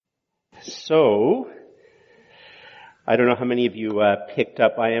So, I don't know how many of you picked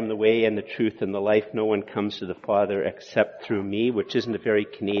up, I am the way and the truth and the life. No one comes to the Father except through me, which isn't a very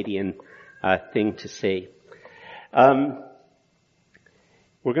Canadian thing to say. We're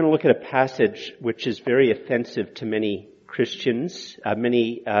going to look at a passage which is very offensive to many Christians,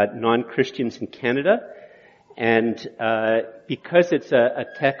 many non-Christians in Canada. And because it's a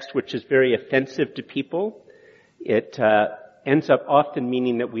text which is very offensive to people, it ends up often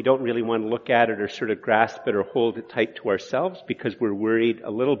meaning that we don't really want to look at it or sort of grasp it or hold it tight to ourselves because we're worried a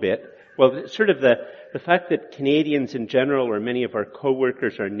little bit. Well, sort of the fact that Canadians in general or many of our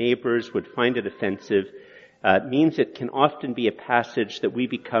co-workers, our neighbors would find it offensive means it can often be a passage that we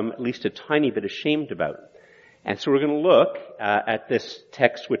become at least a tiny bit ashamed about. And so we're going to look at this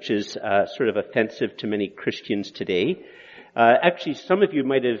text which is sort of offensive to many Christians today. Actually, some of you,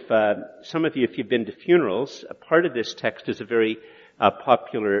 if you've been to funerals, a part of this text is a very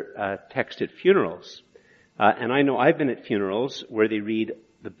popular text at funerals. And I know I've been at funerals where they read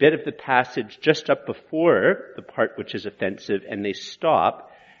the bit of the passage just up before the part which is offensive, and they stop,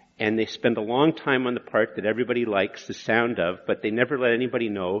 and they spend a long time on the part that everybody likes the sound of, but they never let anybody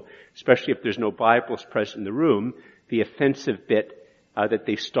know, especially if there's no Bibles present in the room, the offensive bit that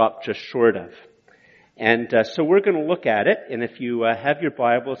they stop just short of. And so we're going to look at it, and if you have your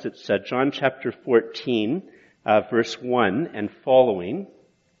Bibles, it's John chapter 14, verse 1 and following.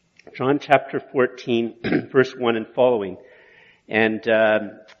 John chapter 14, verse 1 and following. And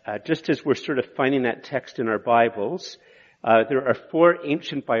just as we're sort of finding that text in our Bibles, there are 4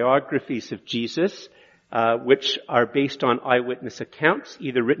 ancient biographies of Jesus, which are based on eyewitness accounts,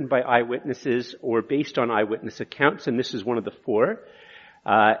 either written by eyewitnesses or based on eyewitness accounts, and this is one of the 4.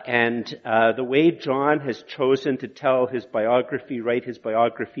 The way John has chosen to tell his biography, write his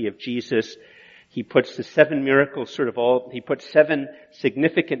biography of Jesus, he puts the 7 miracles he puts 7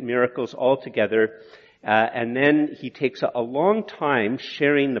 significant miracles all together, and then he takes a long time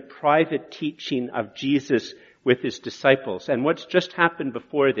sharing the private teaching of Jesus with his disciples. And what's just happened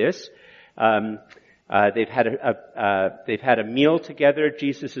before this, they've had a meal together.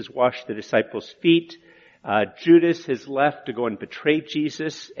 Jesus has washed the disciples' feet. Judas has left to go and betray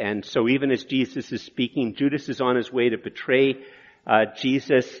Jesus, and so even as Jesus is speaking, Judas is on his way to betray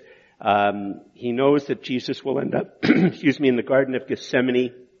Jesus. He knows that Jesus will end up, in the Garden of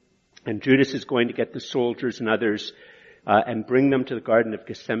Gethsemane, and Judas is going to get the soldiers and others and bring them to the Garden of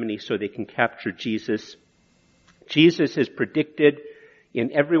Gethsemane so they can capture Jesus. Jesus is predicted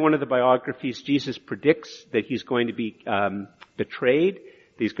in every one of the biographies. Jesus predicts that he's going to be betrayed,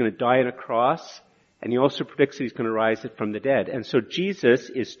 that he's going to die on a cross. And he also predicts that he's going to rise from the dead. And so Jesus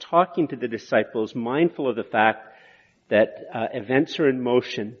is talking to the disciples, mindful of the fact that events are in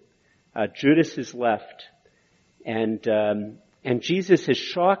motion. Judas is left. And Jesus has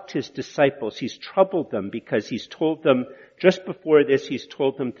shocked his disciples. He's troubled them because he's told them, just before this, he's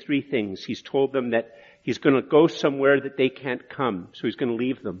told them 3 things. He's told them that he's going to go somewhere that they can't come. So he's going to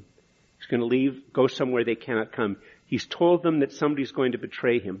leave them. He's going to go somewhere they cannot come. He's told them that somebody's going to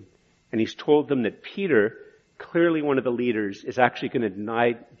betray him. And he's told them that Peter, clearly one of the leaders, is actually going to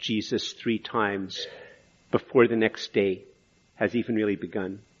deny Jesus 3 times before the next day has even really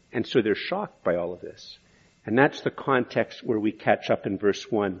begun. And so they're shocked by all of this. And that's the context where we catch up in verse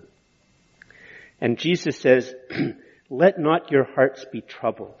 1. And Jesus says, "Let not your hearts be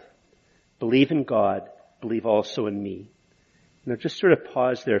troubled. Believe in God, believe also in me." Now just sort of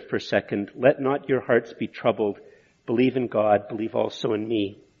pause there for a second. Let not your hearts be troubled. Believe in God, believe also in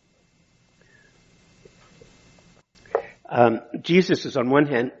me. Jesus is on one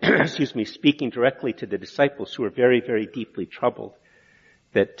hand, speaking directly to the disciples who are very, very deeply troubled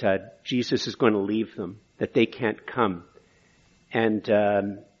that Jesus is going to leave them, that they can't come. And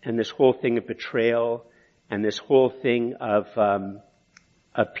this whole thing of betrayal and this whole thing of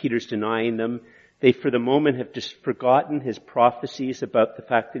Peter's denying them, they for the moment have just forgotten his prophecies about the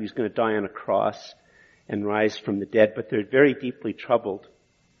fact that he's going to die on a cross and rise from the dead, but they're very deeply troubled.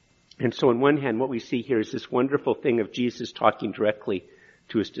 And so on one hand, what we see here is this wonderful thing of Jesus talking directly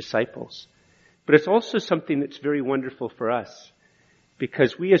to his disciples. But it's also something that's very wonderful for us,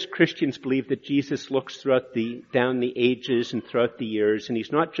 because we as Christians believe that Jesus looks down the ages and throughout the years, and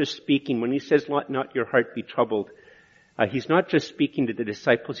he's not just speaking, when he says, "Let not your heart be troubled," he's not just speaking to the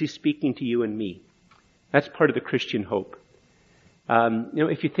disciples, he's speaking to you and me. That's part of the Christian hope.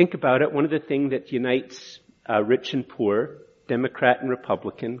 If you think about it, one of the things that unites rich and poor, Democrat and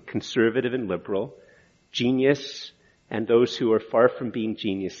Republican, conservative and liberal, genius and those who are far from being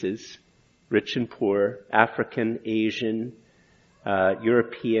geniuses, rich and poor, African, Asian,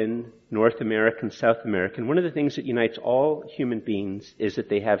 European, North American, South American. One of the things that unites all human beings is that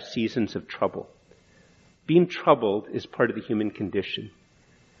they have seasons of trouble. Being troubled is part of the human condition.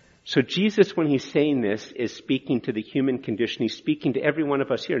 So Jesus, when he's saying this, is speaking to the human condition. He's speaking to every one of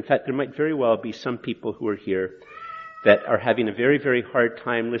us here. In fact, there might very well be some people who are here that are having a very, very hard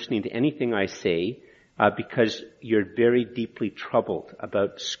time listening to anything I say because you're very deeply troubled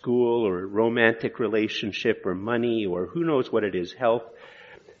about school or a romantic relationship or money or who knows what it is, health,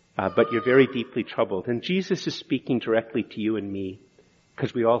 but you're very deeply troubled. And Jesus is speaking directly to you and me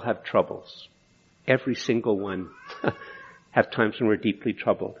because we all have troubles. Every single one have times when we're deeply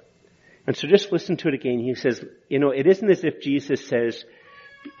troubled. And so just listen to it again. He says, it isn't as if Jesus says,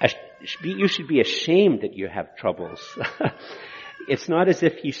 you should be ashamed that you have troubles. It's not as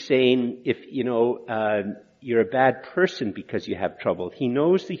if he's saying, you're a bad person because you have trouble. He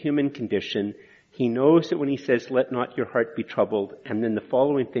knows the human condition. He knows that when he says, let not your heart be troubled, and then the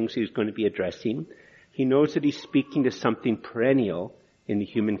following things he's going to be addressing, he knows that he's speaking to something perennial in the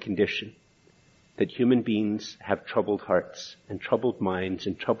human condition. That human beings have troubled hearts and troubled minds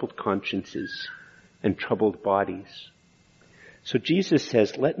and troubled consciences and troubled bodies. So Jesus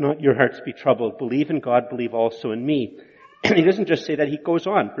says, let not your hearts be troubled. Believe in God, believe also in me. And he doesn't just say that, he goes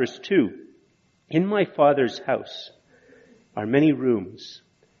on. Verse 2, in my Father's house are many rooms.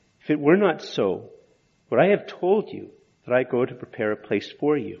 If it were not so, would I have told you that I go to prepare a place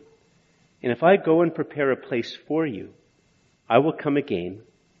for you? And if I go and prepare a place for you, I will come again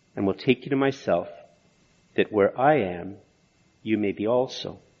and will take you to myself, that where I am, you may be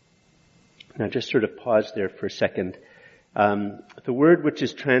also. Now just sort of pause there for a second. The word which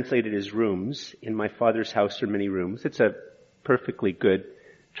is translated as rooms, in my Father's house are many rooms. It's a perfectly good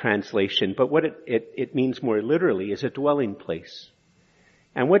translation, but what it means more literally is a dwelling place.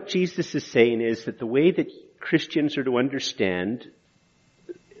 And what Jesus is saying is that the way that Christians are to understand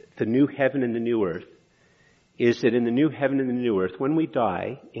the new heaven and the new earth is that in the new heaven and the new earth, when we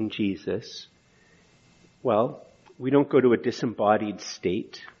die in Jesus, well, we don't go to a disembodied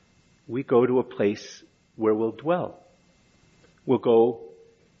state. We go to a place where we'll dwell. We'll go,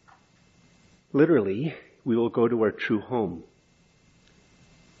 literally, we will go to our true home.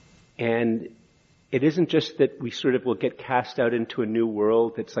 And it isn't just that we sort of will get cast out into a new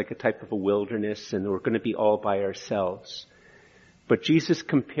world that's like a type of a wilderness and we're going to be all by ourselves. But Jesus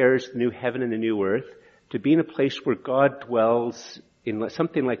compares the new heaven and the new earth to being a place where God dwells in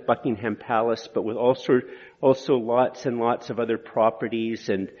something like Buckingham Palace, but with also lots and lots of other properties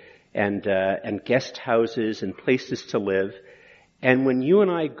and guest houses and places to live. And when you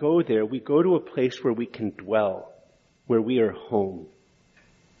and I go there, we go to a place where we can dwell, where we are home.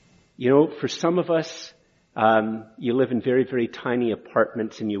 For some of us, you live in very, very tiny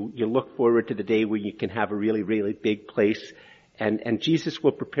apartments and you look forward to the day where you can have a really, really big place. And Jesus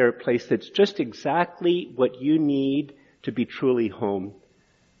will prepare a place that's just exactly what you need to be truly home.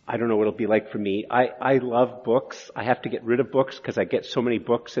 I don't know what it'll be like for me. I love books. I have to get rid of books because I get so many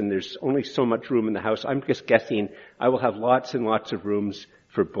books and there's only so much room in the house. I'm just guessing I will have lots and lots of rooms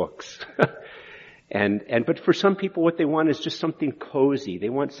for books. But for some people what they want is just something cozy. They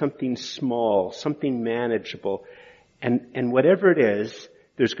want something small, something manageable. And whatever it is,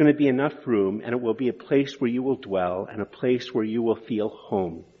 there's going to be enough room and it will be a place where you will dwell and a place where you will feel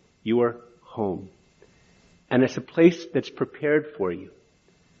home. You are home. And it's a place that's prepared for you.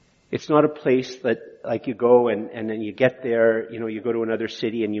 It's not a place that like you go and then you get there, you go to another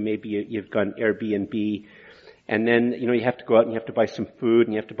city and you've gone Airbnb and then, you have to go out and you have to buy some food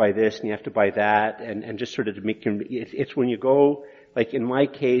and you have to buy this and you have to buy that and just sort of to make it's when you go, like in my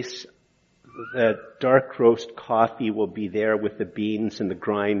case, the dark roast coffee will be there with the beans and the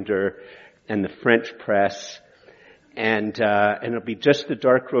grinder and the French press. And it'll be just the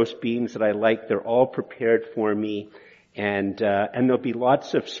dark roast beans that I like. They're all prepared for me. And there'll be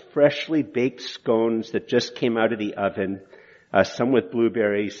lots of freshly baked scones that just came out of the oven. Some with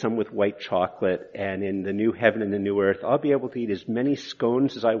blueberries, some with white chocolate. And in the new heaven and the new earth, I'll be able to eat as many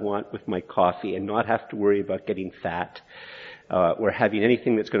scones as I want with my coffee and not have to worry about getting fat. Or having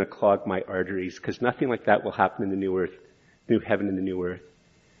anything that's going to clog my arteries, because nothing like that will happen in the new earth, new heaven and the new earth.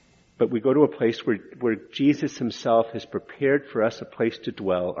 But we go to a place where Jesus himself has prepared for us a place to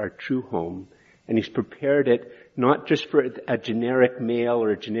dwell, our true home, and he's prepared it not just for a generic male or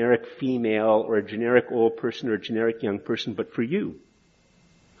a generic female or a generic old person or a generic young person, but for you.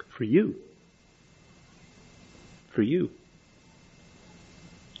 For you. For you.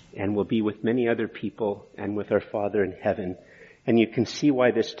 And we'll be with many other people and with our Father in heaven. And you can see why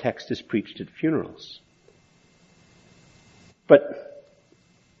this text is preached at funerals. But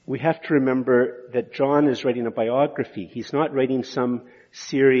we have to remember that John is writing a biography. He's not writing some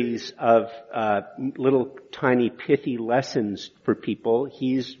series of little tiny pithy lessons for people.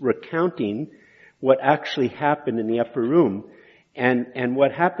 He's recounting what actually happened in the upper room. And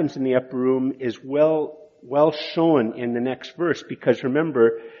what happens in the upper room is well shown in the next verse, because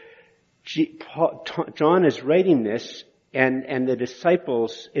remember, John is writing this, and the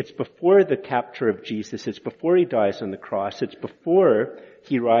disciples, it's before the capture of Jesus, it's before he dies on the cross, it's before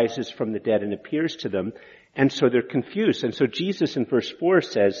he rises from the dead and appears to them, and so they're confused. And so Jesus in verse 4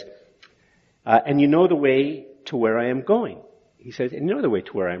 says, and you know the way to where I am going. He says, and you know the way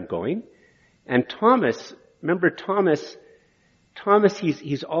to where I am going. And Thomas, remember Thomas,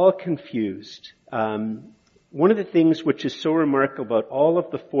 he's all confused. One of the things which is so remarkable about all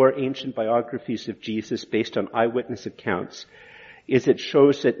of the 4 ancient biographies of Jesus based on eyewitness accounts is it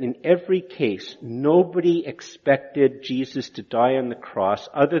shows that in every case, nobody expected Jesus to die on the cross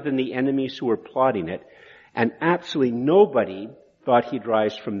other than the enemies who were plotting it, and absolutely nobody thought he'd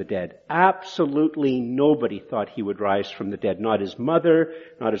rise from the dead. Absolutely nobody thought he would rise from the dead. Not his mother,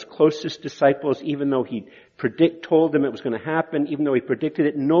 not his closest disciples, even though he told them it was going to happen, even though he predicted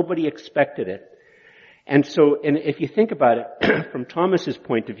it, nobody expected it. And so, and if you think about it, from Thomas's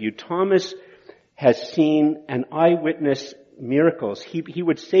point of view, Thomas has seen an eyewitness miracles. He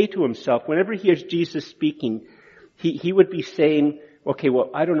would say to himself, whenever he hears Jesus speaking, he would be saying, okay, well,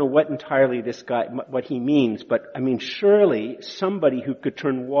 I don't know what entirely this guy, what he means, but I mean, surely somebody who could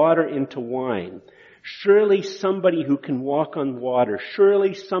turn water into wine, surely somebody who can walk on water,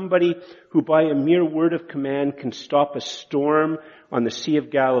 surely somebody who by a mere word of command can stop a storm on the Sea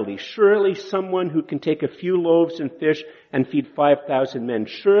of Galilee, surely someone who can take a few loaves and fish and feed 5,000 men,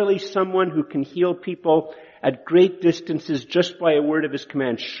 surely someone who can heal people at great distances just by a word of his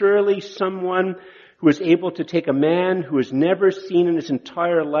command, surely someone who is able to take a man who has never seen in his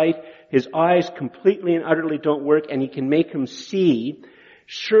entire life, his eyes completely and utterly don't work, and he can make him see.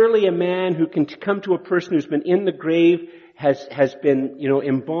 Surely a man who can come to a person who's been in the grave, has been,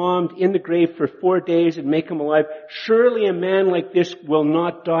 embalmed in the grave for 4 days and make him alive. Surely a man like this will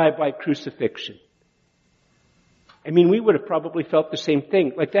not die by crucifixion. I mean, we would have probably felt the same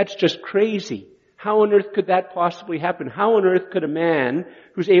thing. Like, that's just crazy. How on earth could that possibly happen? How on earth could a man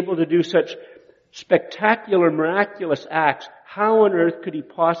who's able to do such spectacular, miraculous acts, how on earth could he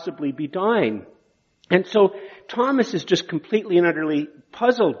possibly be dying? And so Thomas is just completely and utterly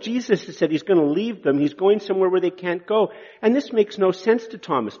puzzled. Jesus has said he's going to leave them. He's going somewhere where they can't go. And this makes no sense to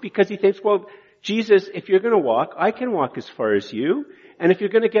Thomas, because he thinks, well, Jesus, if you're going to walk, I can walk as far as you. And if you're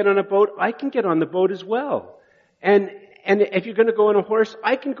going to get on a boat, I can get on the boat as well. And if you're going to go on a horse,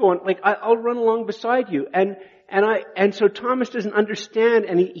 I can go on, I'll run along beside you. And so Thomas doesn't understand,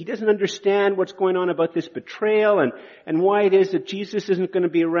 and he doesn't understand what's going on about this betrayal and why it is that Jesus isn't going to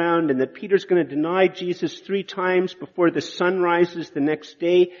be around, and that Peter's going to deny Jesus 3 times before the sun rises the next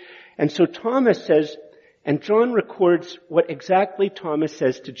day. And so Thomas says, and John records what exactly Thomas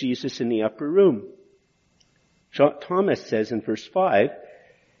says to Jesus in the upper room. Thomas says in verse 5,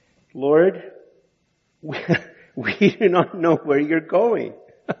 Lord, we do not know where you're going.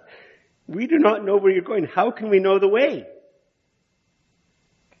 We do not know where you're going. How can we know the way?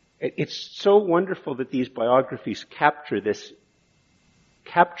 It's so wonderful that these biographies capture these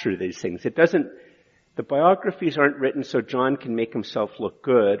things. The biographies aren't written so John can make himself look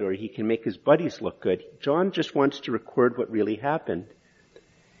good or he can make his buddies look good. John just wants to record what really happened.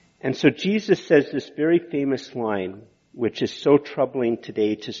 And so Jesus says this very famous line, which is so troubling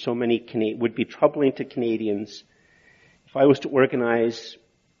today to so many would be troubling to Canadians. If I was to organize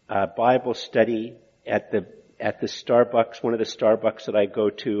a Bible study at the Starbucks, one of the Starbucks that I go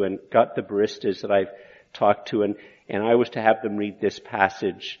to, and got the baristas that I've talked to, and I was to have them read this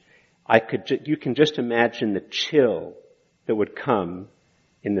passage, you can just imagine the chill that would come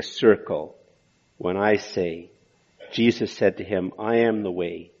in the circle when I say, Jesus said to him, I am the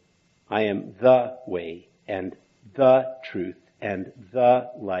way, and the truth, and the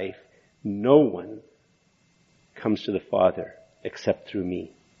life. No one comes to the Father except through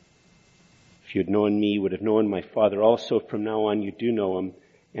me. If you had known me, you would have known my Father also. From now on, you do know him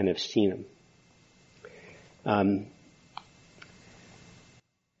and have seen him.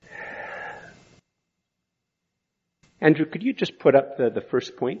 Andrew, could you just put up the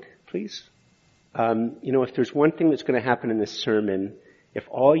first point, please? If there's one thing that's going to happen in this sermon, if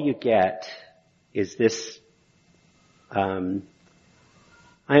all you get is this, I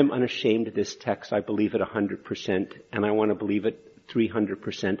am unashamed of this text. I believe it 100%, and I want to believe it 300%,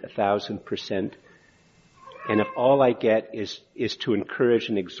 1,000%. And if all I get is to encourage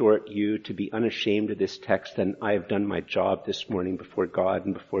and exhort you to be unashamed of this text, then I have done my job this morning before God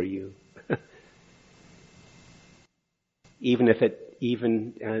and before you. Even if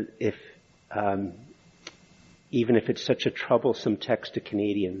it's such a troublesome text to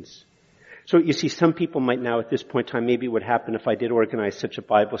Canadians. So you see, some people might now at this point in time, maybe it would happen if I did organize such a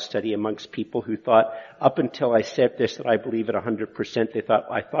Bible study amongst people who thought, up until I said this, that I believe it 100%,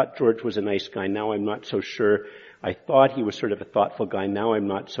 I thought George was a nice guy, now I'm not so sure. I thought he was sort of a thoughtful guy, now I'm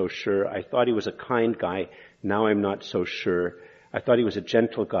not so sure. I thought he was a kind guy, now I'm not so sure. I thought he was a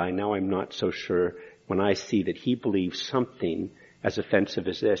gentle guy, now I'm not so sure, when I see that he believes something as offensive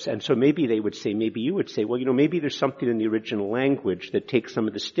as this. And so maybe they would say, maybe you would say, well, maybe there's something in the original language that takes some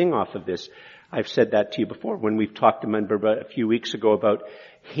of the sting off of this. I've said that to you before when we've talked about a few weeks ago about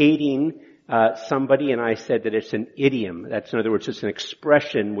hating somebody, and I said that it's an idiom. That's, in other words, it's an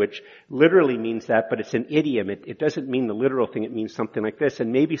expression which literally means that, but it's an idiom. It doesn't mean the literal thing. It means something like this.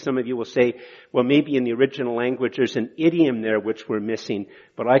 And maybe some of you will say, well, maybe in the original language there's an idiom there which we're missing.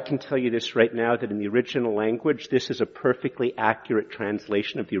 But I can tell you this right now, that in the original language, this is a perfectly accurate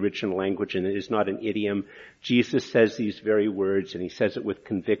translation of the original language, and it is not an idiom. Jesus says these very words, and he says it with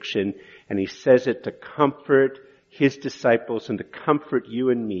conviction, and he says it to comfort his disciples and to comfort you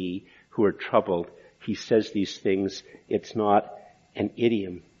and me who are troubled. He says these things. It's not an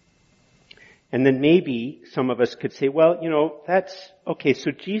idiom. And then maybe some of us could say, well, that's okay.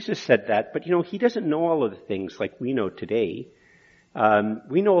 So Jesus said that, but he doesn't know all of the things like we know today.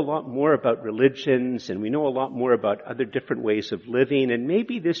 We know a lot more about religions, and we know a lot more about other different ways of living, and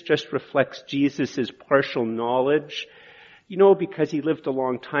maybe this just reflects Jesus' partial knowledge. Because he lived a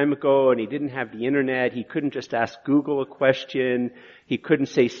long time ago and he didn't have the internet, he couldn't just ask Google a question. He couldn't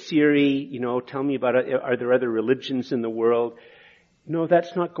say, Siri, tell me about, are there other religions in the world? No,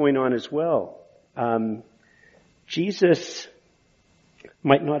 that's not going on as well. Jesus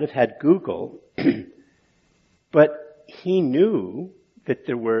might not have had Google, but he knew that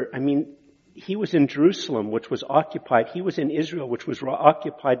there were, he was in Jerusalem, which was occupied. He was in Israel, which was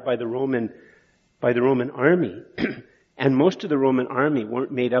occupied by the Roman army. And most of the Roman army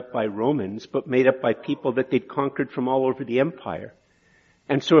weren't made up by Romans, but made up by people that they'd conquered from all over the empire.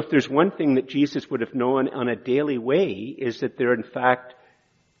 And so if there's one thing that Jesus would have known on a daily way, is that there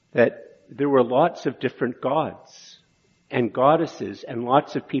were lots of different gods and goddesses and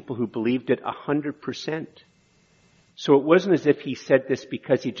lots of people who believed it 100%. So it wasn't as if he said this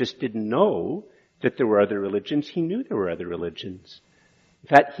because he just didn't know that there were other religions. He knew there were other religions. In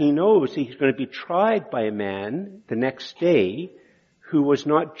fact, he knows he's going to be tried by a man the next day who was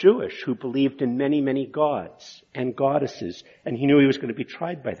not Jewish, who believed in many, many gods and goddesses, and he knew he was going to be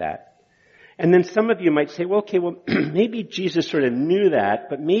tried by that. And then some of you might say, well, maybe Jesus sort of knew that,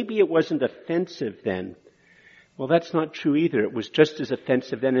 but maybe it wasn't offensive then. Well, that's not true either. It was just as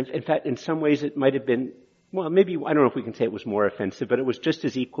offensive then. In fact, in some ways it might have been, well, maybe, I don't know if we can say it was more offensive, but it was just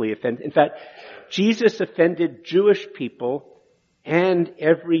as equally offensive. In fact, Jesus offended Jewish people and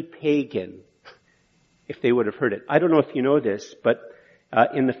every pagan, if they would have heard it. I don't know if you know this, but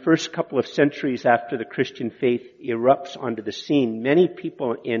in the first couple of centuries after the Christian faith erupts onto the scene, many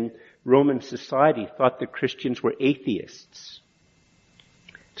people in Roman society thought that Christians were atheists.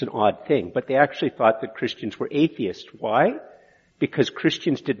 It's an odd thing, but they actually thought that Christians were atheists. Why? Because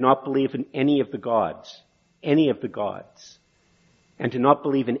Christians did not believe in any of the gods. Any of the gods. And to not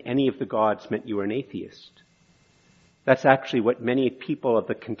believe in any of the gods meant you were an atheist. That's actually what many people of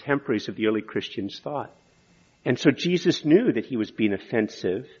the contemporaries of the early Christians thought. And so Jesus knew that he was being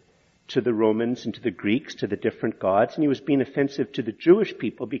offensive to the Romans and to the Greeks, to the different gods, and he was being offensive to the Jewish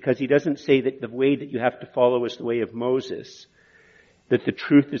people because he doesn't say that the way that you have to follow is the way of Moses, that the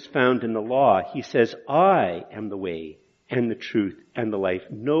truth is found in the law. He says, I am the way and the truth and the life.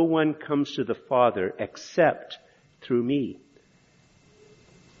 No one comes to the Father except through me.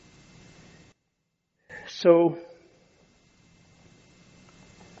 So,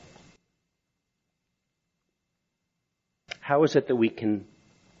 how is it that we can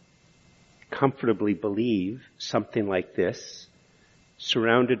comfortably believe something like this,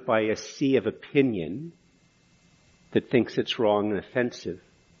 surrounded by a sea of opinion that thinks it's wrong and offensive?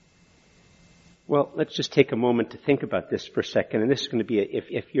 Well, let's just take a moment to think about this for a second. And this is going to be,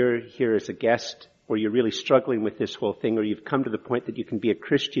 if you're here as a guest, or you're really struggling with this whole thing, or you've come to the point that you can be a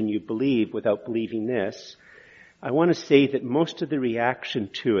Christian, you believe without believing this, I want to say that most of the reaction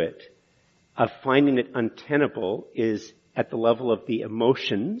to it, of finding it untenable, is at the level of the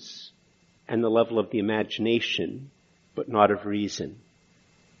emotions and the level of the imagination, but not of reason.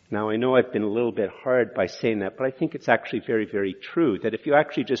 Now, I know I've been a little bit hard by saying that, but I think it's actually very, very true, that if you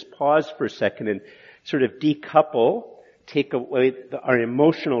actually just pause for a second and sort of decouple, take away our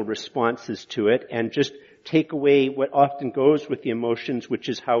emotional responses to it, and just take away what often goes with the emotions, which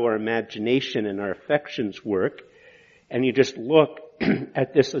is how our imagination and our affections work, and you just look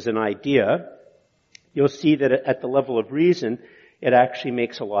at this as an idea, you'll see that at the level of reason, it actually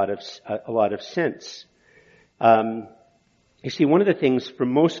makes a lot of sense. You see, one of the things for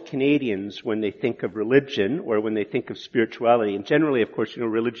most Canadians when they think of religion or when they think of spirituality, and generally, of course,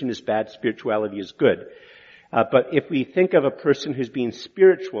 religion is bad, spirituality is good. But if we think of a person who's being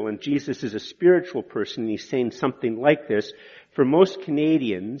spiritual, and Jesus is a spiritual person, and he's saying something like this, for most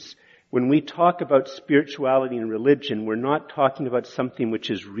Canadians, when we talk about spirituality and religion, we're not talking about something which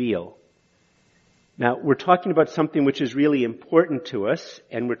is real. Now, we're talking about something which is really important to us,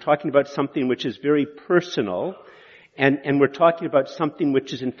 and we're talking about something which is very personal, and we're talking about something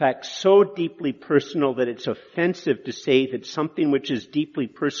which is in fact so deeply personal that it's offensive to say that something which is deeply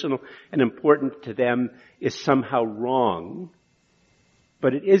personal and important to them is somehow wrong.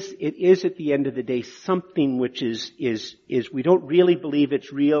 But it is at the end of the day something which is we don't really believe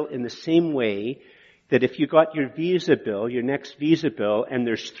it's real in the same way that if you got your visa bill, your next visa bill, and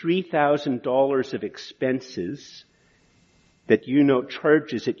there's $3,000 of expenses that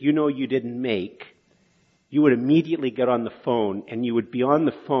charges that you didn't make, you would immediately get on the phone, and you would be on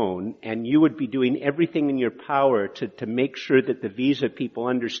the phone, and you would be doing everything in your power to make sure that the visa people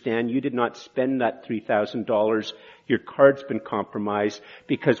understand you did not spend that $3,000. Your card's been compromised,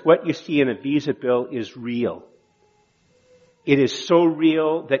 because what you see in a visa bill is real. It is so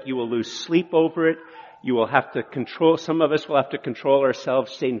real that you will lose sleep over it. You will have to some of us will have to control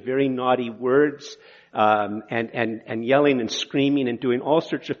ourselves saying very naughty words, and yelling and screaming and doing all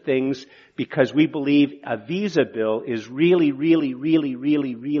sorts of things because we believe a visa bill is really, really, really,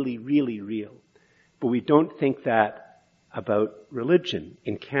 really, really, really real. But we don't think that about religion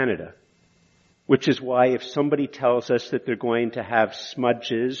in Canada. Which is why if somebody tells us that they're going to have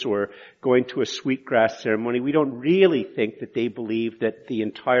smudges or going to a sweetgrass ceremony, we don't really think that they believe that the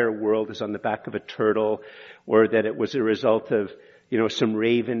entire world is on the back of a turtle or that it was a result of, some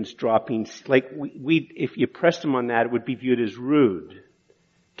ravens dropping. If you pressed them on that, it would be viewed as rude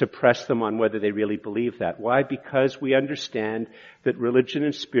to press them on whether they really believe that. Why? Because we understand that religion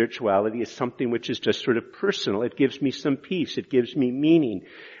and spirituality is something which is just sort of personal. It gives me some peace. It gives me meaning.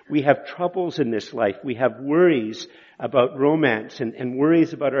 We have troubles in this life. We have worries about romance and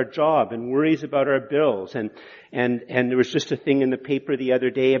worries about our job and worries about our bills. And there was just a thing in the paper the other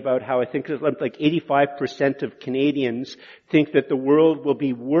day about how I think like 85% of Canadians think that the world will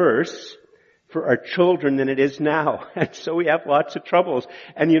be worse for our children than it is now. And so we have lots of troubles.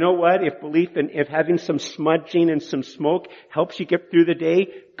 And you know what? If having some smudging and some smoke helps you get through the day,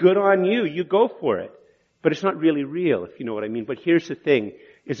 good on you. You go for it. But it's not really real, if you know what I mean. But here's the thing,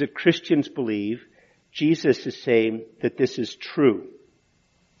 is that Christians believe Jesus is saying that this is true.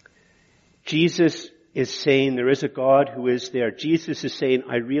 Jesus is saying there is a God who is there. Jesus is saying,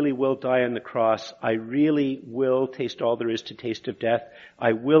 I really will die on the cross. I really will taste all there is to taste of death. I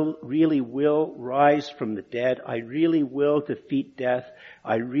really will rise from the dead. I really will defeat death.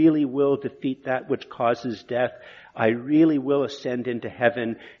 I really will defeat that which causes death. I really will ascend into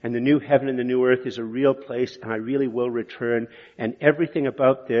heaven, and the new heaven and the new earth is a real place, and I really will return. And everything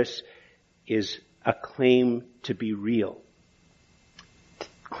about this is a claim to be real.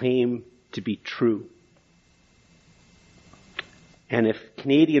 Claim to be true. And if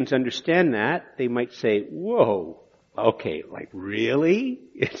Canadians understand that, they might say, whoa, okay, really?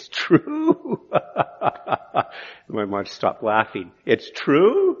 It's true? I might stop laughing. It's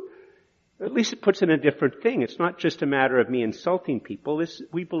true? At least it puts in a different thing. It's not just a matter of me insulting people.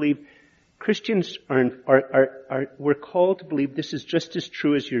 We believe Christians we're called to believe this is just as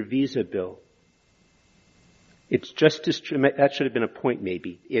true as your visa bill. It's just as true. That should have been a point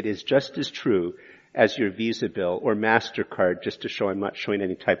maybe. It is just as true as your Visa bill or MasterCard, just to show I'm not showing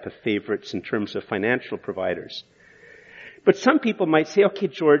any type of favorites in terms of financial providers. But some people might say, okay,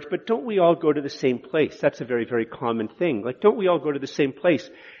 George, but don't we all go to the same place? That's a very, very common thing. Don't we all go to the same place?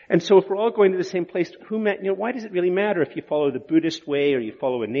 And so if we're all going to the same place, why does it really matter if you follow the Buddhist way or you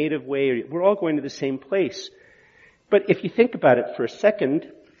follow a native way? We're all going to the same place. But if you think about it for a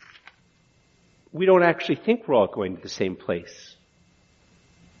second, we don't actually think we're all going to the same place.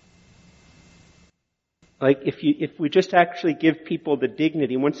 If we just actually give people the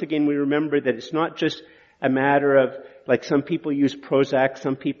dignity, once again we remember that it's not just a matter of, some people use Prozac,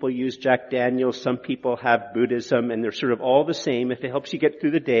 some people use Jack Daniels, some people have Buddhism, and they're sort of all the same. If it helps you get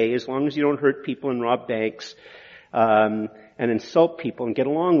through the day, as long as you don't hurt people and rob banks, and insult people and get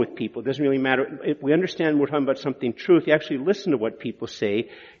along with people. It doesn't really matter. If we understand we're talking about something true, if you actually listen to what people say,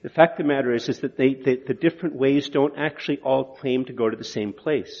 the fact of the matter is that the different ways don't actually all claim to go to the same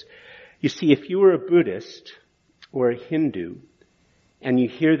place. You see, if you were a Buddhist or a Hindu, and you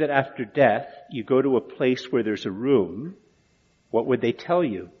hear that after death you go to a place where there's a room, what would they tell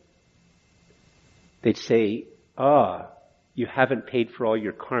you? They'd say, you haven't paid for all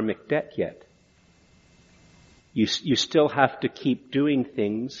your karmic debt yet. You still have to keep doing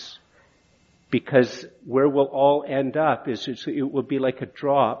things, because where we'll all end up is it will be like a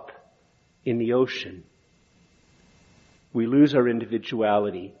drop in the ocean. We lose our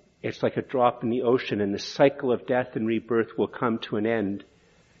individuality. It's like a drop in the ocean, and the cycle of death and rebirth will come to an end.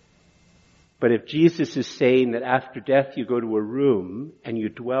 But if Jesus is saying that after death you go to a room and you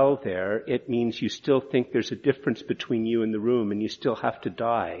dwell there, it means you still think there's a difference between you and the room, and you still have to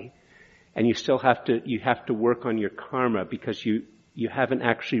die. And you have to work on your karma, because you haven't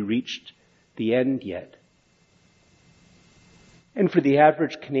actually reached the end yet. And for the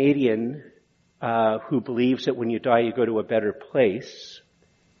average Canadian who believes that when you die you go to a better place,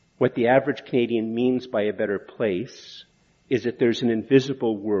 what the average Canadian means by a better place is that there's an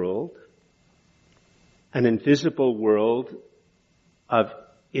invisible world of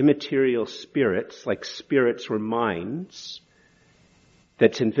immaterial spirits, like spirits or minds,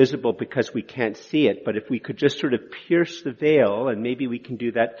 that's invisible because we can't see it. But if we could just sort of pierce the veil, and maybe we can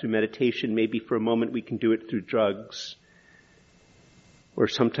do that through meditation, maybe for a moment we can do it through drugs or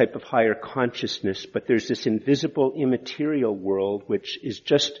some type of higher consciousness, but there's this invisible immaterial world which is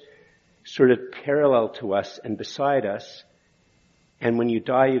just sort of parallel to us and beside us. And when you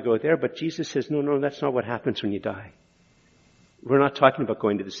die, you go there. But Jesus says, no, that's not what happens when you die. We're not talking about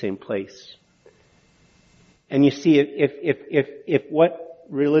going to the same place. And you see, if what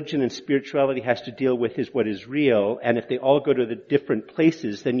religion and spirituality has to deal with is what is real, and if they all go to the different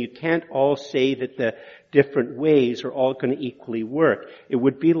places, then you can't all say that the different ways are all going to equally work. It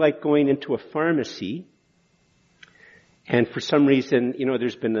would be like going into a pharmacy, and for some reason,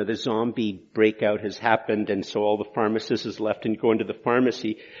 there's been the zombie breakout has happened, and so all the pharmacists is left, and you go into the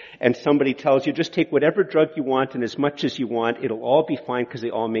pharmacy, and somebody tells you, just take whatever drug you want and as much as you want, it'll all be fine because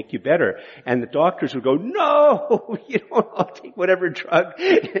they all make you better. And the doctors would go, no, you don't all take whatever drug,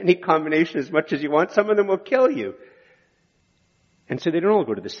 any combination as much as you want, some of them will kill you. And so they don't all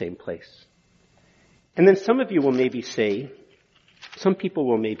go to the same place. And then some people will maybe say,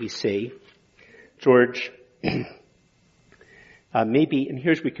 George, maybe, and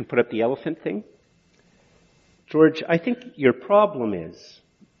here's we can put up the elephant thing. George, I think your problem is,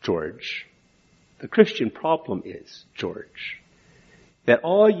 George, the Christian problem is, George, that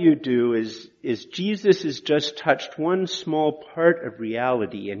all you do is Jesus has just touched one small part of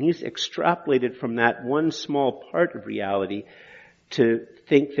reality, and he's extrapolated from that one small part of reality to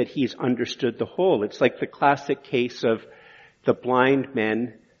think that he's understood the whole. It's like the classic case of the blind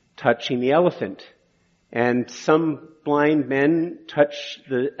men touching the elephant. And some blind men touch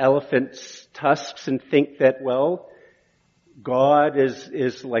the elephant's tusks and think that, well, God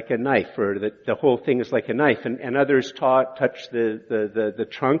is like a knife, or that the whole thing is like a knife. And others touch the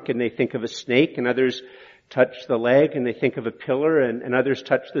trunk and they think of a snake, and others touch the leg and they think of a pillar, and others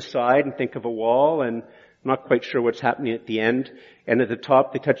touch the side and think of a wall, and I'm not quite sure what's happening at the end. And at the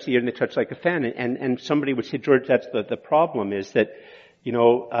top they touch the ear and they touch like a fan. And somebody would say, George, that's the problem, is that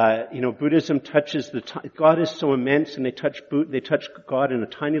Buddhism touches God is so immense, and they touch God in a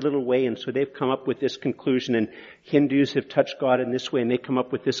tiny little way, and so they've come up with this conclusion, and Hindus have touched God in this way, and they come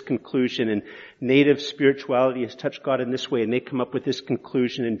up with this conclusion, and native spirituality has touched God in this way, and they come up with this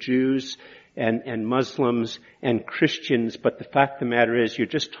conclusion, and Jews and Muslims and Christians, but the fact of the matter is you're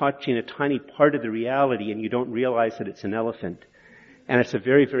just touching a tiny part of the reality, and you don't realize that it's an elephant. And it's a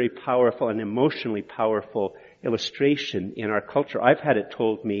very, very powerful and emotionally powerful illustration in our culture. I've had it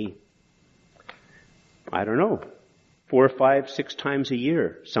told me, 4 or 5, 6 times a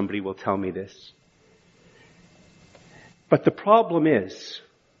year, somebody will tell me this. But the problem is,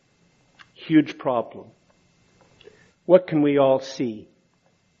 huge problem. What can we all see?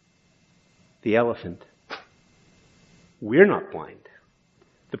 The elephant. We're not blind.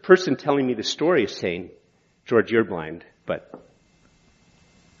 The person telling me the story is saying, George, you're blind, but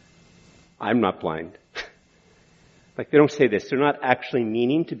I'm not blind. Like, they don't say this. They're not actually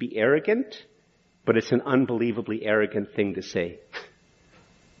meaning to be arrogant, but it's an unbelievably arrogant thing to say.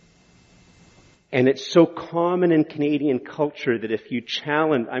 And it's so common in Canadian culture that if you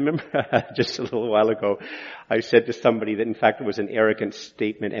challenge, I remember just a little while ago, I said to somebody that in fact it was an arrogant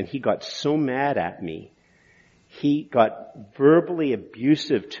statement, and he got so mad at me. He got verbally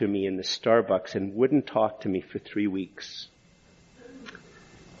abusive to me in the Starbucks and wouldn't talk to me for 3 weeks.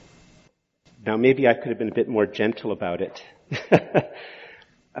 Now, maybe I could have been a bit more gentle about it.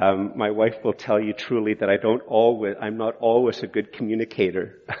 My wife will tell you truly that I'm not always a good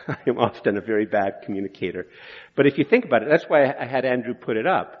communicator. I'm often a very bad communicator. But if you think about it, that's why I had Andrew put it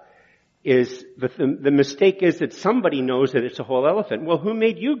up, is the mistake is that somebody knows that it's a whole elephant. Well, who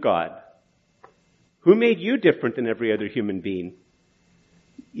made you God? Who made you different than every other human being?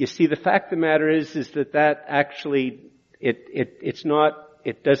 You see, the fact of the matter is that actually,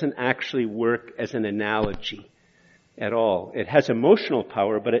 it doesn't actually work as an analogy at all. It has emotional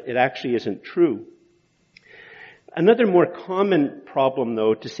power, but it actually isn't true. Another more common problem,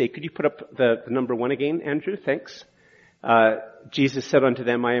 though, to say, could you put up the number 1 again, Andrew? Thanks. Jesus said unto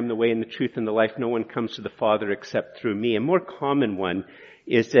them, I am the way and the truth and the life. No one comes to the Father except through me. A more common one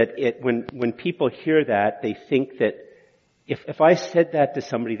is that when people hear that, they think that if I said that to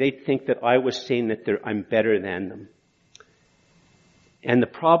somebody, they'd think that I was saying that I'm better than them. And the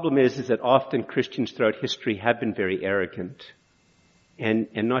problem is that often Christians throughout history have been very arrogant. And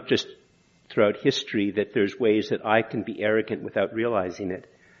not just throughout history, that there's ways that I can be arrogant without realizing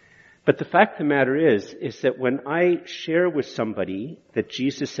it. But the fact of the matter is that when I share with somebody that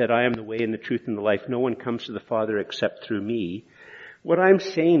Jesus said, I am the way and the truth and the life, no one comes to the Father except through me, what I'm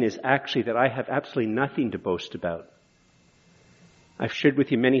saying is actually that I have absolutely nothing to boast about. I've shared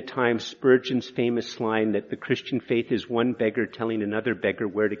with you many times Spurgeon's famous line that the Christian faith is one beggar telling another beggar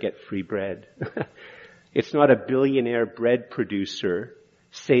where to get free bread. It's not a billionaire bread producer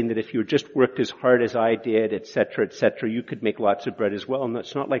saying that if you just worked as hard as I did, etc., you could make lots of bread as well. And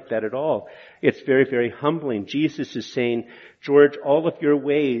it's not like that at all. It's very, very humbling. Jesus is saying, George, all of your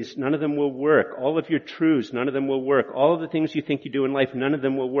ways, none of them will work. All of your truths, none of them will work. All of the things you think you do in life, none of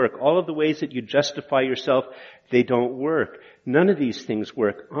them will work. All of the ways that you justify yourself, they don't work. None of these things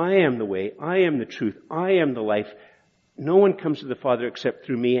work. I am the way. I am the truth. I am the life. No one comes to the Father except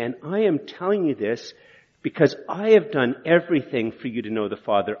through me. And I am telling you this because I have done everything for you to know the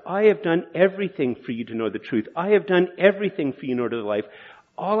Father. I have done everything for you to know the truth. I have done everything for you to know the life.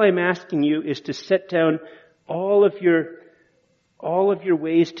 All I'm asking you is to set down all of your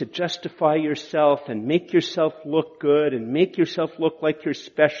ways to justify yourself and make yourself look good and make yourself look like you're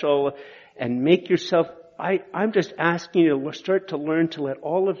special and make yourself... I'm just asking you to start to learn to let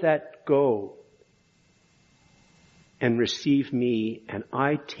all of that go and receive me, and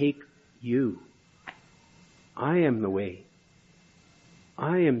I take you. I am the way.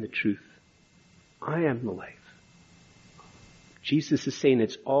 I am the truth. I am the life. Jesus is saying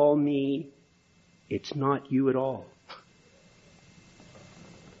it's all me. It's not you at all.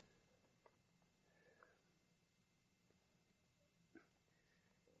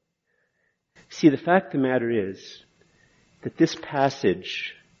 See, the fact of the matter is that this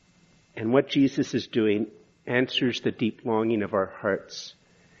passage and what Jesus is doing answers the deep longing of our hearts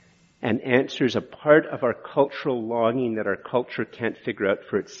and answers a part of our cultural longing that our culture can't figure out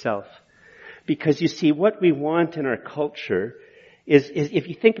for itself. Because you see, what we want in our culture is if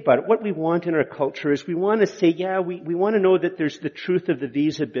you think about it, what we want in our culture is we want to say, yeah, we want to know that there's the truth of the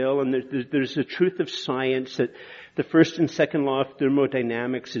Visa Bill and there's the truth of science, that the first and second law of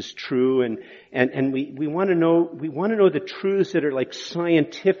thermodynamics is true, and we want to know the truths that are like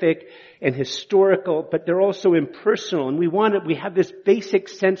scientific and historical, but they're also impersonal, and we have this basic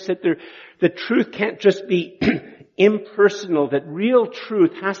sense that the truth can't just be impersonal, that real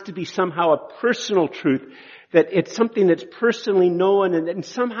truth has to be somehow a personal truth, that it's something that's personally known and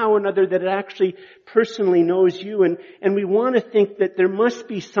somehow or another that it actually personally knows you. And we want to think that there must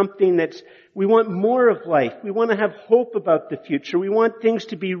be something we want more of life. We want to have hope about the future. We want things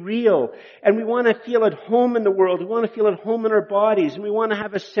to be real. And we want to feel at home in the world. We want to feel at home in our bodies. And we want to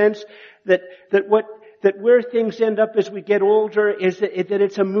have a sense that where things end up as we get older is that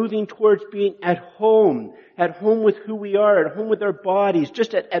it's a moving towards being at home with who we are, at home with our bodies,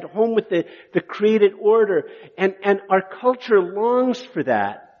 just at home with the created order. And our culture longs for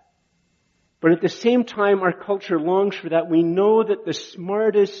that. But at the same time our culture longs for that, we know that the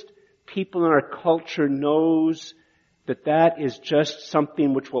smartest people in our culture knows that is just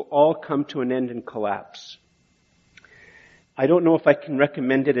something which will all come to an end and collapse. I don't know if I can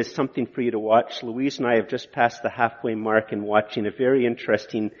recommend it as something for you to watch. Louise and I have just passed the halfway mark in watching a very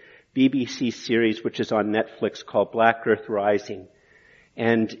interesting BBC series which is on Netflix called Black Earth Rising.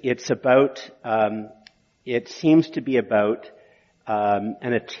 And it's about, it seems to be about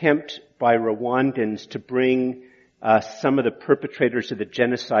an attempt by Rwandans to bring some of the perpetrators of the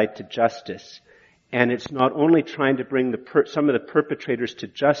genocide to justice. And it's not only trying to bring some of the perpetrators to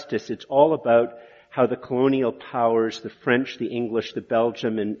justice, it's all about how the colonial powers, the French, the English, the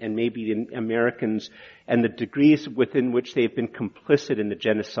Belgium, and maybe the Americans, and the degrees within which they've been complicit in the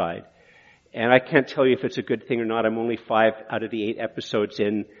genocide. And I can't tell you if it's a good thing or not. I'm only 5 out of the 8 episodes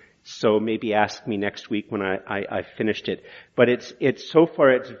in, so maybe ask me next week when I finished it. But it's so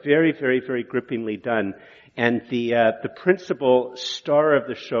far it's very, very, very grippingly done. And the principal star of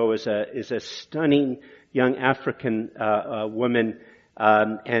the show is a stunning young African woman,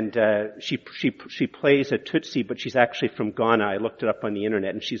 and she plays a Tutsi, but she's actually from Ghana. I looked it up on the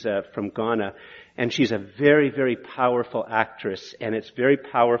internet, and she's from Ghana, and she's a very, very powerful actress, and it's very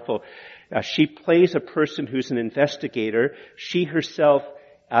powerful. She plays a person who's an investigator. She herself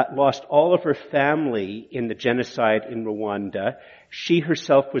lost all of her family in the genocide in Rwanda. She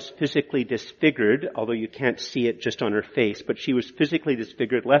herself was physically disfigured, although you can't see it just on her face, but she was physically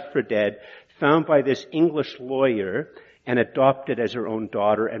disfigured, left for dead, found by this English lawyer, and adopted as her own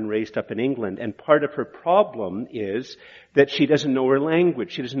daughter and raised up in England. And part of her problem is that she doesn't know her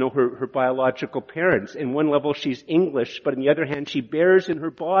language. She doesn't know her biological parents. In one level, she's English, but on the other hand, she bears in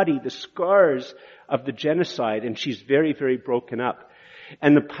her body the scars of the genocide, and she's very, very broken up.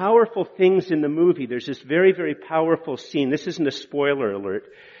 And the powerful things in the movie, there's this very, very powerful scene. This isn't a spoiler alert.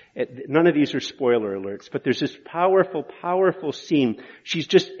 None of these are spoiler alerts, but there's this powerful, powerful scene.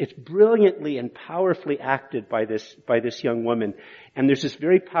 It's brilliantly and powerfully acted by this young woman. And there's this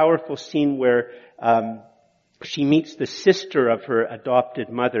very powerful scene where, she meets the sister of her adopted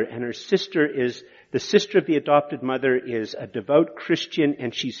mother, and the sister of the adopted mother is a devout Christian,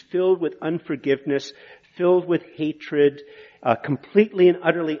 and she's filled with unforgiveness, filled with hatred, completely and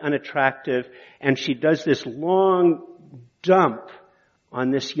utterly unattractive, and she does this long dump on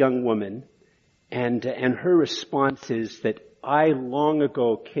this young woman, and her response is that I long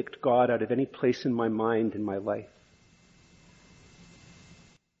ago kicked God out of any place in my mind in my life,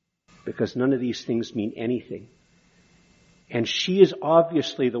 because none of these things mean anything. And she is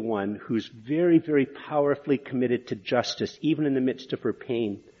obviously the one who's very, very powerfully committed to justice, even in the midst of her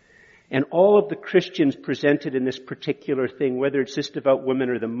pain. And all of the Christians presented in this particular thing, whether it's this devout woman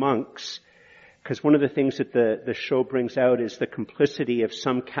or the monks, because one of the things that the show brings out is the complicity of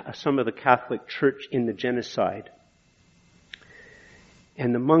some of the Catholic Church in the genocide.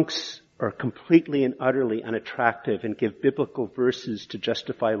 And the monks are completely and utterly unattractive and give biblical verses to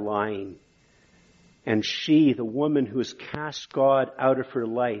justify lying. And she, the woman who has cast God out of her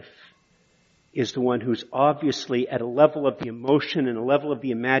life, is the one who's obviously at a level of the emotion and a level of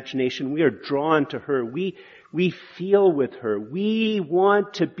the imagination. We are drawn to her. We feel with her. We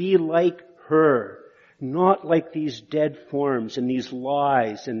want to be like her, not like these dead forms and these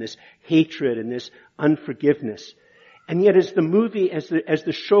lies and this hatred and this unforgiveness. And yet as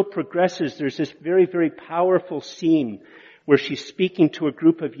the show progresses, there's this very, very powerful scene where she's speaking to a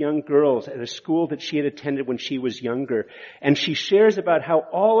group of young girls at a school that she had attended when she was younger. And she shares about how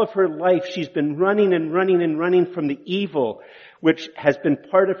all of her life she's been running and running and running from the evil which has been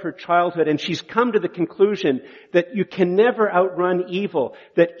part of her childhood. And she's come to the conclusion that you can never outrun evil,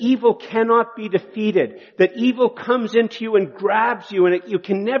 that evil cannot be defeated, that evil comes into you and grabs you, and you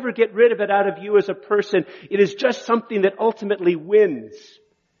can never get rid of it out of you as a person. It is just something that ultimately wins.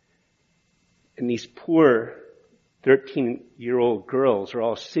 And these poor 13-year-old girls are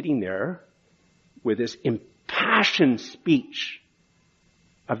all sitting there with this impassioned speech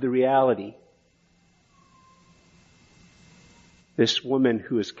of the reality. This woman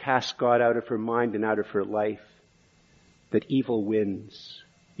who has cast God out of her mind and out of her life, that evil wins.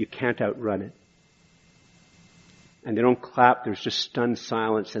 You can't outrun it. And they don't clap, there's just stunned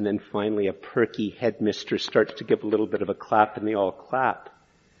silence, and then finally a perky headmistress starts to give a little bit of a clap, and they all clap.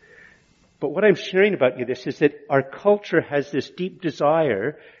 But what I'm sharing about you this is that our culture has this deep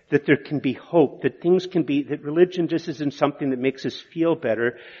desire that there can be hope, that things can be, that religion just isn't something that makes us feel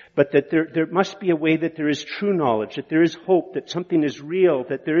better, but that there must be a way that there is true knowledge, that there is hope, that something is real,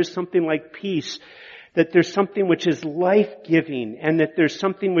 that there is something like peace, that there's something which is life-giving, and that there's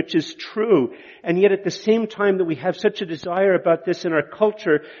something which is true. And yet at the same time that we have such a desire about this in our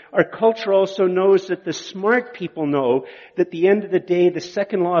culture also knows that the smart people know that at the end of the day, the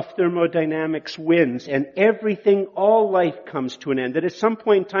second law of thermodynamics wins, and everything, all life comes to an end. That at some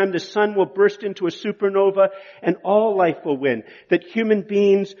point in time, the sun will burst into a supernova, and all life will win. That human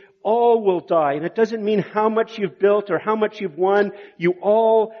beings all will die. And it doesn't mean how much you've built or how much you've won. You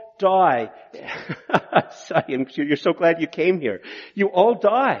all die. You're so glad you came here. You all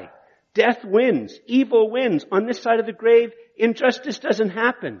die. Death wins. Evil wins. On this side of the grave, injustice doesn't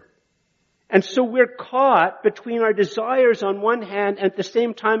happen. And so we're caught between our desires on one hand, and at the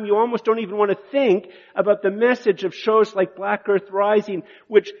same time you almost don't even want to think about the message of shows like Black Earth Rising,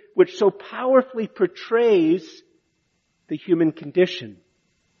 which so powerfully portrays the human condition.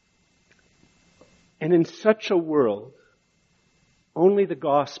 And in such a world, only the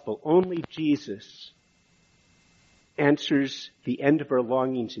gospel, only Jesus answers the end of our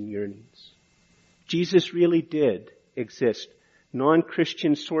longings and yearnings. Jesus really did exist.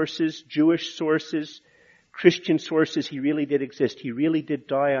 Non-Christian sources, Jewish sources, Christian sources, he really did exist. He really did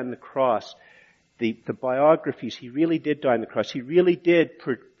die on the cross. The biographies, he really did die on the cross. He really did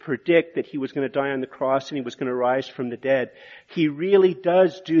predict that he was going to die on the cross and he was going to rise from the dead. He really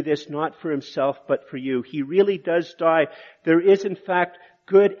does do this not for himself but for you. He really does die. There is in fact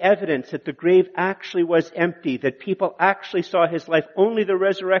good evidence that the grave actually was empty, that people actually saw his life. Only the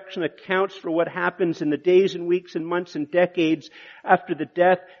resurrection accounts for what happens in the days and weeks and months and decades after the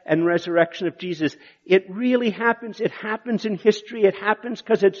death and resurrection of Jesus. It really happens. It happens in history. It happens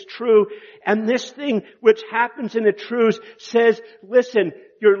because it's true. And this thing which happens in the truths says, listen,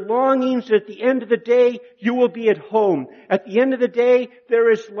 your longings, at the end of the day, you will be at home. At the end of the day, there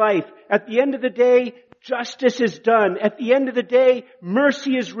is life. At the end of the day, justice is done. At the end of the day,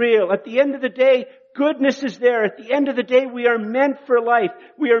 mercy is real. At the end of the day, goodness is there. At the end of the day, we are meant for life.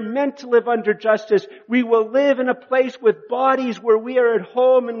 We are meant to live under justice. We will live in a place with bodies where we are at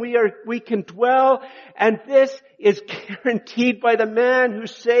home and we can dwell. And this is guaranteed by the man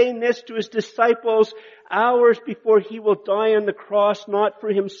who's saying this to his disciples hours before he will die on the cross, not for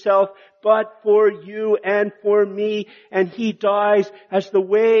himself, but for you and for me. And he dies as the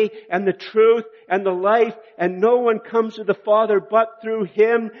way and the truth and the life, and no one comes to the Father but through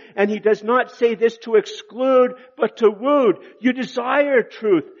him. And he does not say this to exclude, but to woo. You desire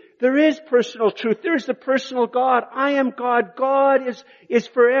truth. There is personal truth. There is the personal God. I am God. God is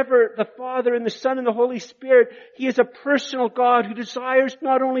forever the Father and the Son and the Holy Spirit. He is a personal God who desires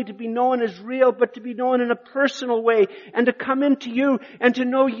not only to be known as real, but to be known in a personal way, and to come into you and to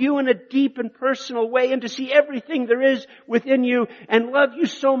know you in a deep and personal way, and to see everything there is within you and love you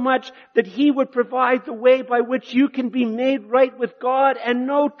so much that he would provide the way by which you can be made right with God and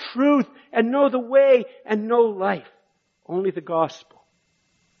know truth and know the way and know life. Only the gospel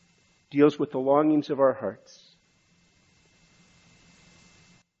deals with the longings of our hearts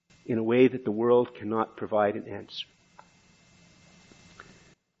in a way that the world cannot provide an answer.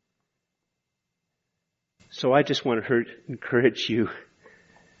 So I just want to encourage you.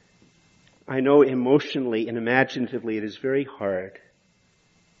 I know emotionally and imaginatively it is very hard.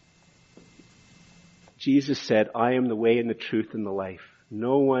 Jesus said, I am the way and the truth and the life.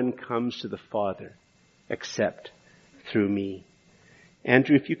 No one comes to the Father except through me.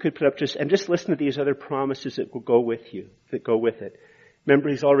 Andrew, if you could put up just listen to these other promises that will go with you, that go with it. Remember,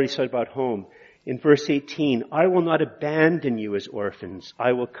 he's already said about home. In verse 18, I will not abandon you as orphans.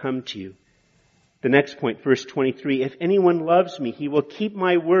 I will come to you. The next point, verse 23, if anyone loves me, he will keep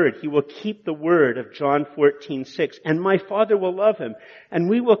my word. He will keep the word of John 14:6. And my Father will love him, and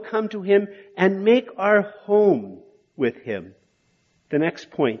we will come to him and make our home with him. The next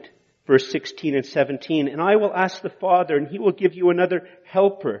point, verse 16 and 17, and I will ask the Father, and he will give you another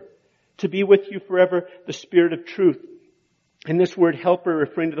helper to be with you forever, the Spirit of truth. And this word helper,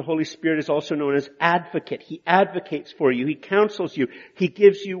 referring to the Holy Spirit, is also known as advocate. He advocates for you. He counsels you. He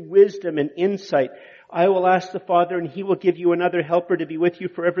gives you wisdom and insight. I will ask the Father, and he will give you another helper to be with you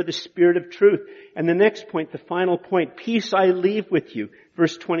forever, the Spirit of truth. And the next point, the final point, peace I leave with you.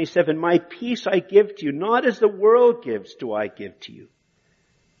 Verse 27, my peace I give to you, not as the world gives do I give to you.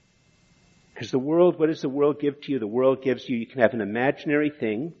 Because the world, what does the world give to you? The world gives you can have an imaginary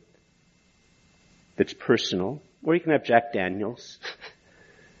thing that's personal, or you can have Jack Daniels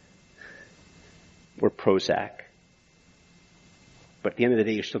or Prozac. But at the end of the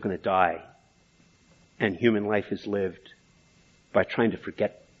day, you're still going to die. And human life is lived by trying to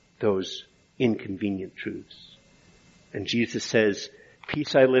forget those inconvenient truths. And Jesus says,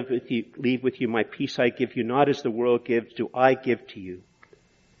 peace I leave with you, my peace I give you, not as the world gives, do I give to you.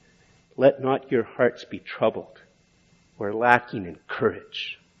 Let not your hearts be troubled or lacking in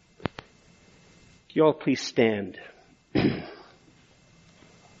courage. Could you all please stand?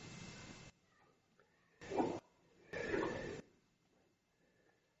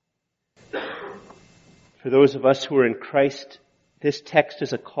 For those of us who are in Christ, this text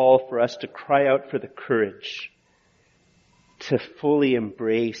is a call for us to cry out for the courage to fully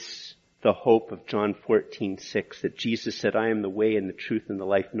embrace the hope of John 14:6, that Jesus said, I am the way and the truth and the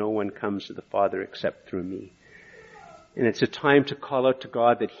life. No one comes to the Father except through me. And it's a time to call out to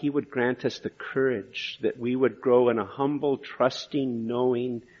God that he would grant us the courage, that we would grow in a humble, trusting,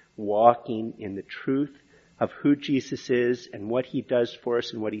 knowing, walking in the truth of who Jesus is and what he does for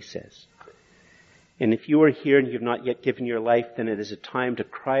us and what he says. And if you are here and you've not yet given your life, then it is a time to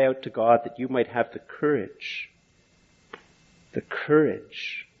cry out to God that you might have the courage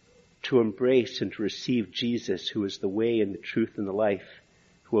to embrace and to receive Jesus, who is the way and the truth and the life,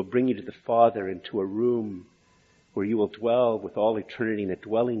 who will bring you to the Father, into a room where you will dwell with all eternity, in a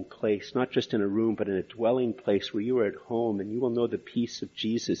dwelling place, not just in a room, but in a dwelling place where you are at home, and you will know the peace of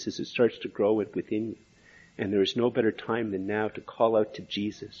Jesus as it starts to grow within you. And there is no better time than now to call out to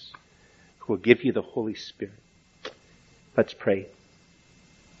Jesus, who will give you the Holy Spirit. Let's pray.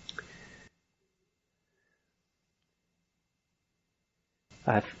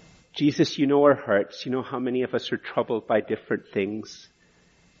 Jesus, you know our hearts. You know how many of us are troubled by different things.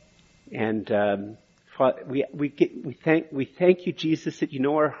 And we thank you, Jesus, that you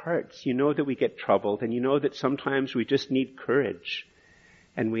know our hearts. You know that we get troubled, and you know that sometimes we just need courage.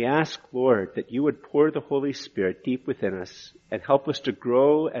 And we ask, Lord, that you would pour the Holy Spirit deep within us and help us to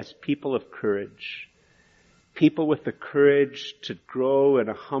grow as people of courage. People with the courage to grow in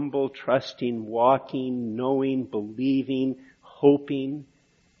a humble, trusting, walking, knowing, believing, hoping,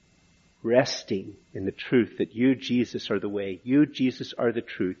 resting in the truth that you, Jesus, are the way. You, Jesus, are the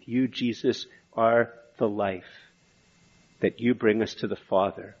truth. You, Jesus, are the life. That you bring us to the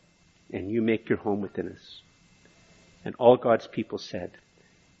Father and you make your home within us. And all God's people said,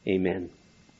 Amen.